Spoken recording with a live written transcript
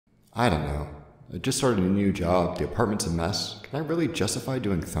I don't know. I just started a new job, the apartment's a mess. Can I really justify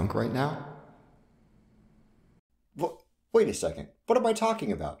doing thunk right now? Wait a second. What am I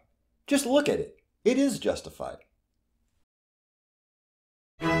talking about? Just look at it. It is justified.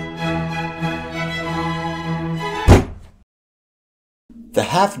 The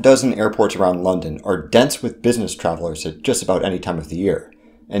half-dozen airports around London are dense with business travelers at just about any time of the year,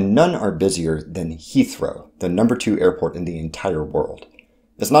 and none are busier than Heathrow, the #2 airport in the entire world.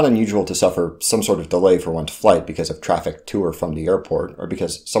 It's not unusual to suffer some sort of delay for one's flight because of traffic to or from the airport, or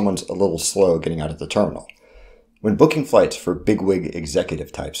because someone's a little slow getting out of the terminal. When booking flights for bigwig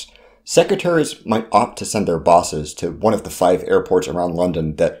executive types, secretaries might opt to send their bosses to one of the 5 airports around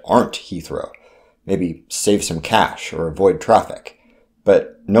London that aren't Heathrow, maybe save some cash or avoid traffic.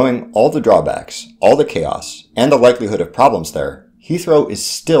 But knowing all the drawbacks, all the chaos, and the likelihood of problems there, Heathrow is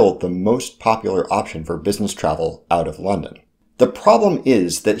still the most popular option for business travel out of London. The problem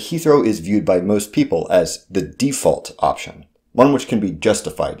is that Heathrow is viewed by most people as the default option, one which can be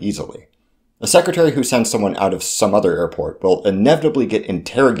justified easily. A secretary who sends someone out of some other airport will inevitably get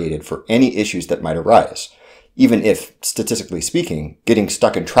interrogated for any issues that might arise, even if, statistically speaking, getting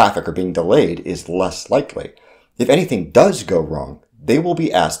stuck in traffic or being delayed is less likely. If anything does go wrong, they will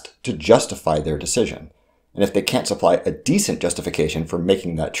be asked to justify their decision, and if they can't supply a decent justification for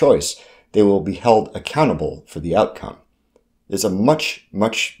making that choice, they will be held accountable for the outcome. It's a much,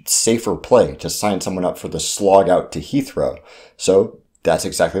 much safer play to sign someone up for the slog out to Heathrow, so that's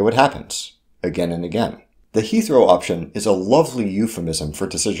exactly what happens, again and again. The Heathrow option is a lovely euphemism for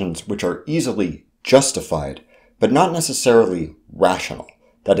decisions which are easily justified, but not necessarily rational,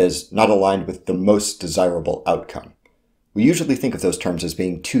 that is, not aligned with the most desirable outcome. We usually think of those terms as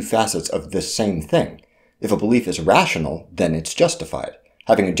being two facets of the same thing. If a belief is rational, then it's justified.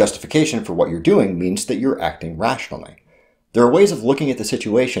 Having a justification for what you're doing means that you're acting rationally. There are ways of looking at the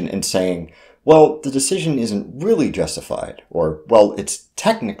situation and saying, well, the decision isn't really justified, or, well, it's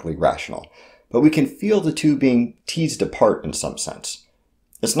technically rational, but we can feel the two being teased apart in some sense.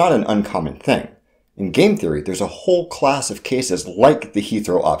 It's not an uncommon thing. In game theory, there's a whole class of cases like the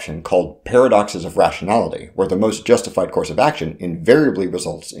Heathrow option called paradoxes of rationality, where the most justified course of action invariably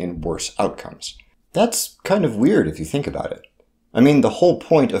results in worse outcomes. That's kind of weird if you think about it. I mean, the whole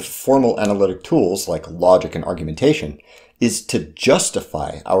point of formal analytic tools like logic and argumentation is to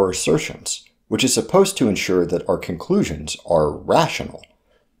justify our assertions, which is supposed to ensure that our conclusions are rational.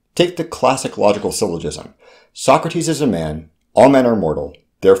 Take the classic logical syllogism. Socrates is a man, all men are mortal,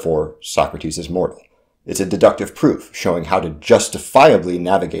 therefore Socrates is mortal. It's a deductive proof showing how to justifiably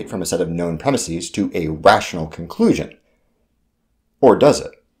navigate from a set of known premises to a rational conclusion. Or does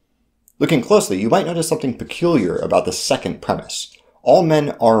it? Looking closely, you might notice something peculiar about the second premise. All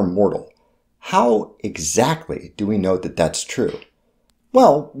men are mortal. How exactly do we know that that's true?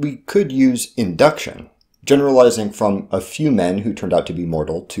 Well, we could use induction, generalizing from a few men who turned out to be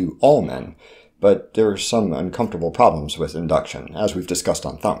mortal to all men, but there are some uncomfortable problems with induction, as we've discussed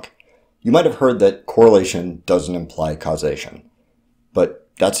on THUNK. You might have heard that correlation doesn't imply causation. But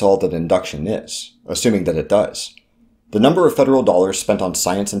that's all that induction is, assuming that it does. The number of federal dollars spent on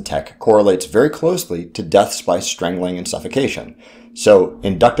science and tech correlates very closely to deaths by strangling and suffocation. So,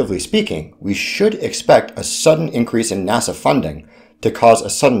 inductively speaking, we should expect a sudden increase in NASA funding to cause a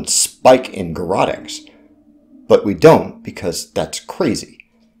sudden spike in garrotings. But we don't, because that's crazy.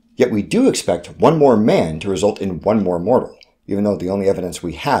 Yet we do expect one more man to result in one more mortal, even though the only evidence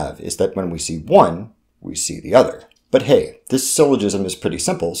we have is that when we see one, we see the other. But hey, this syllogism is pretty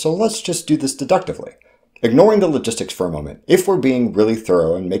simple, so let's just do this deductively. Ignoring the logistics for a moment, if we're being really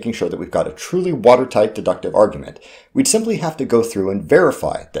thorough and making sure that we've got a truly watertight deductive argument, we'd simply have to go through and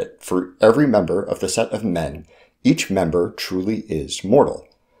verify that for every member of the set of men, each member truly is mortal.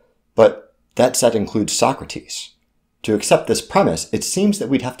 But that set includes Socrates. To accept this premise, it seems that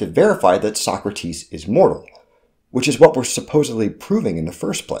we'd have to verify that Socrates is mortal, which is what we're supposedly proving in the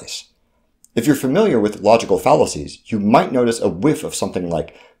first place. If you're familiar with logical fallacies, you might notice a whiff of something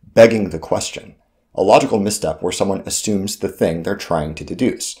like begging the question, a logical misstep where someone assumes the thing they're trying to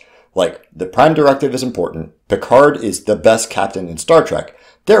deduce. Like, the Prime Directive is important, Picard is the best captain in Star Trek,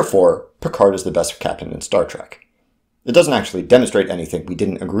 therefore, Picard is the best captain in Star Trek. It doesn't actually demonstrate anything we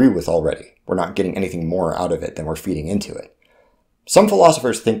didn't agree with already. We're not getting anything more out of it than we're feeding into it. Some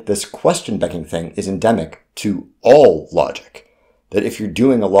philosophers think this question-begging thing is endemic to all logic. That if you're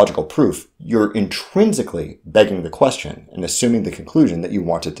doing a logical proof, you're intrinsically begging the question and assuming the conclusion that you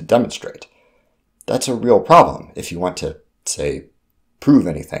wanted to demonstrate. That's a real problem if you want to, say, prove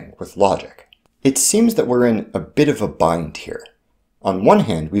anything with logic. It seems that we're in a bit of a bind here. On one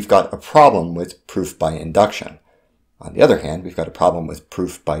hand, we've got a problem with proof by induction. On the other hand, we've got a problem with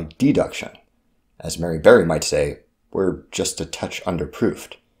proof by deduction. As Mary Berry might say, we're just a touch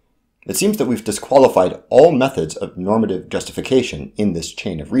underproofed. It seems that we've disqualified all methods of normative justification in this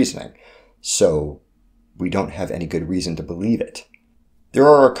chain of reasoning, so we don't have any good reason to believe it. There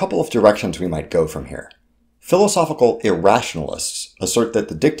are a couple of directions we might go from here. Philosophical irrationalists assert that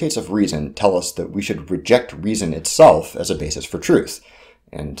the dictates of reason tell us that we should reject reason itself as a basis for truth.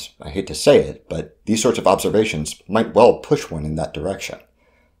 And I hate to say it, but these sorts of observations might well push one in that direction.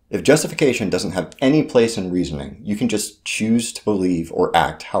 If justification doesn't have any place in reasoning, you can just choose to believe or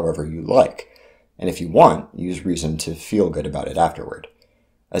act however you like. And if you want, use reason to feel good about it afterward.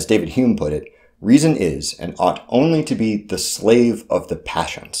 As David Hume put it, reason is and ought only to be the slave of the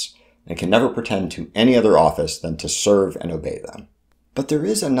passions, and can never pretend to any other office than to serve and obey them. But there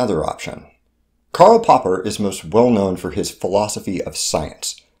is another option. Karl Popper is most well known for his philosophy of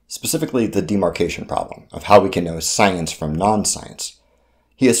science, specifically the demarcation problem of how we can know science from non-science.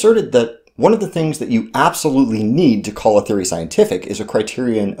 He asserted that one of the things that you absolutely need to call a theory scientific is a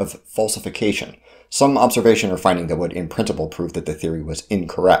criterion of falsification, some observation or finding that would in principle prove that the theory was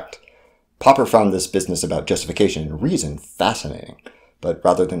incorrect. Popper found this business about justification and reason fascinating, but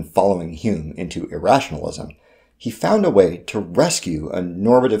rather than following Hume into irrationalism, he found a way to rescue a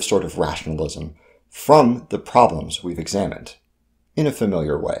normative sort of rationalism from the problems we've examined, in a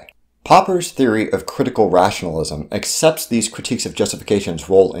familiar way. Popper's theory of critical rationalism accepts these critiques of justification's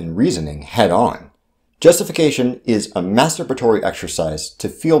role in reasoning head-on. Justification is a masturbatory exercise to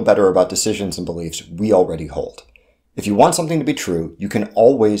feel better about decisions and beliefs we already hold. If you want something to be true, you can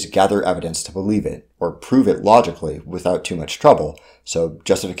always gather evidence to believe it, or prove it logically without too much trouble, so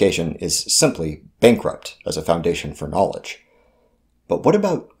justification is simply bankrupt as a foundation for knowledge. But what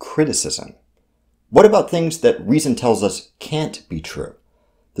about criticism? What about things that reason tells us can't be true?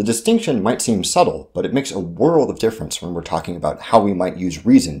 The distinction might seem subtle, but it makes a world of difference when we're talking about how we might use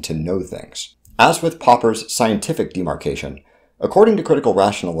reason to know things. As with Popper's scientific demarcation, according to critical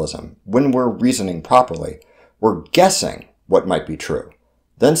rationalism, when we're reasoning properly, we're guessing what might be true,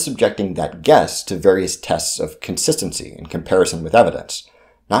 then subjecting that guess to various tests of consistency in comparison with evidence,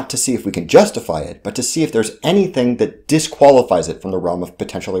 not to see if we can justify it, but to see if there's anything that disqualifies it from the realm of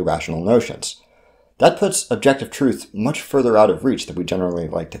potentially rational notions. That puts objective truth much further out of reach than we generally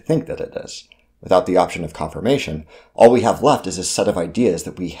like to think that it is. Without the option of confirmation, all we have left is a set of ideas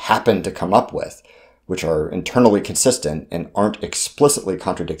that we happen to come up with, which are internally consistent and aren't explicitly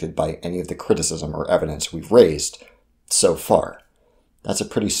contradicted by any of the criticism or evidence we've raised so far. That's a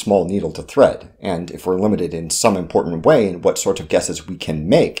pretty small needle to thread, and if we're limited in some important way in what sorts of guesses we can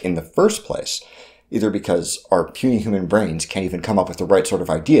make in the first place, either because our puny human brains can't even come up with the right sort of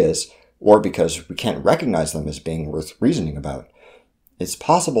ideas, or because we can't recognize them as being worth reasoning about, it's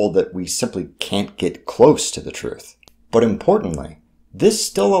possible that we simply can't get close to the truth. But importantly, this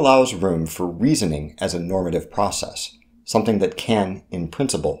still allows room for reasoning as a normative process, something that can, in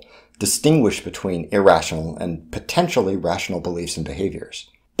principle, distinguish between irrational and potentially rational beliefs and behaviors.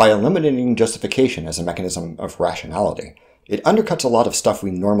 By eliminating justification as a mechanism of rationality, it undercuts a lot of stuff we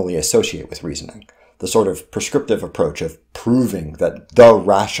normally associate with reasoning, the sort of prescriptive approach of proving that the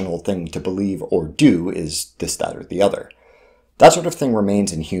rational thing to believe or do is this, that, or the other. That sort of thing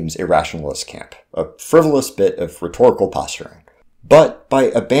remains in Hume's irrationalist camp, a frivolous bit of rhetorical posturing. But by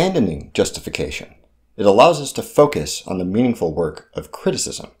abandoning justification, it allows us to focus on the meaningful work of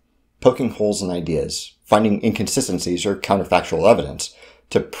criticism, poking holes in ideas, finding inconsistencies or counterfactual evidence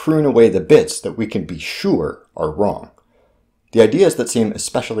to prune away the bits that we can be sure are wrong. The ideas that seem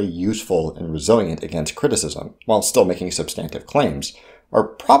especially useful and resilient against criticism, while still making substantive claims, are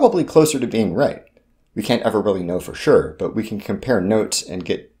probably closer to being right. We can't ever really know for sure, but we can compare notes and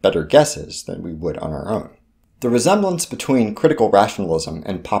get better guesses than we would on our own. The resemblance between critical rationalism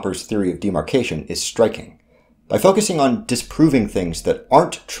and Popper's theory of demarcation is striking. By focusing on disproving things that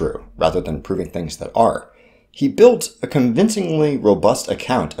aren't true rather than proving things that are, he builds a convincingly robust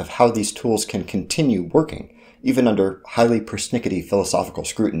account of how these tools can continue working, even under highly persnickety philosophical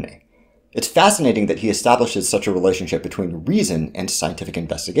scrutiny. It's fascinating that he establishes such a relationship between reason and scientific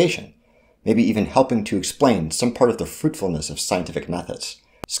investigation, maybe even helping to explain some part of the fruitfulness of scientific methods.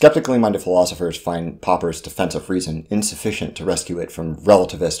 Skeptically minded philosophers find Popper's defense of reason insufficient to rescue it from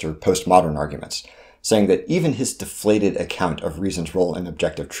relativist or postmodern arguments, saying that even his deflated account of reason's role in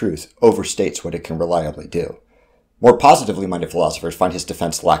objective truth overstates what it can reliably do. More positively minded philosophers find his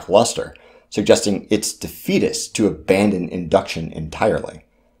defense lackluster, suggesting it's defeatist to abandon induction entirely.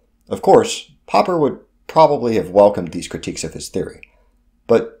 Of course, Popper would probably have welcomed these critiques of his theory.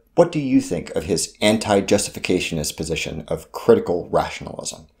 But what do you think of his anti-justificationist position of critical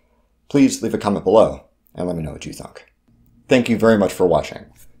rationalism? Please leave a comment below and let me know what you think. Thank you very much for watching.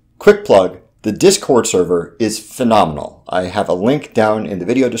 Quick plug, the Discord server is phenomenal. I have a link down in the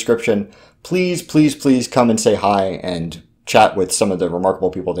video description. Please, please, please come and say hi and chat with some of the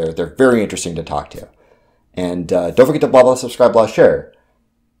remarkable people there. They're very interesting to talk to. And don't forget to blah, blah, subscribe, blah, share.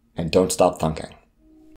 And don't stop thunking.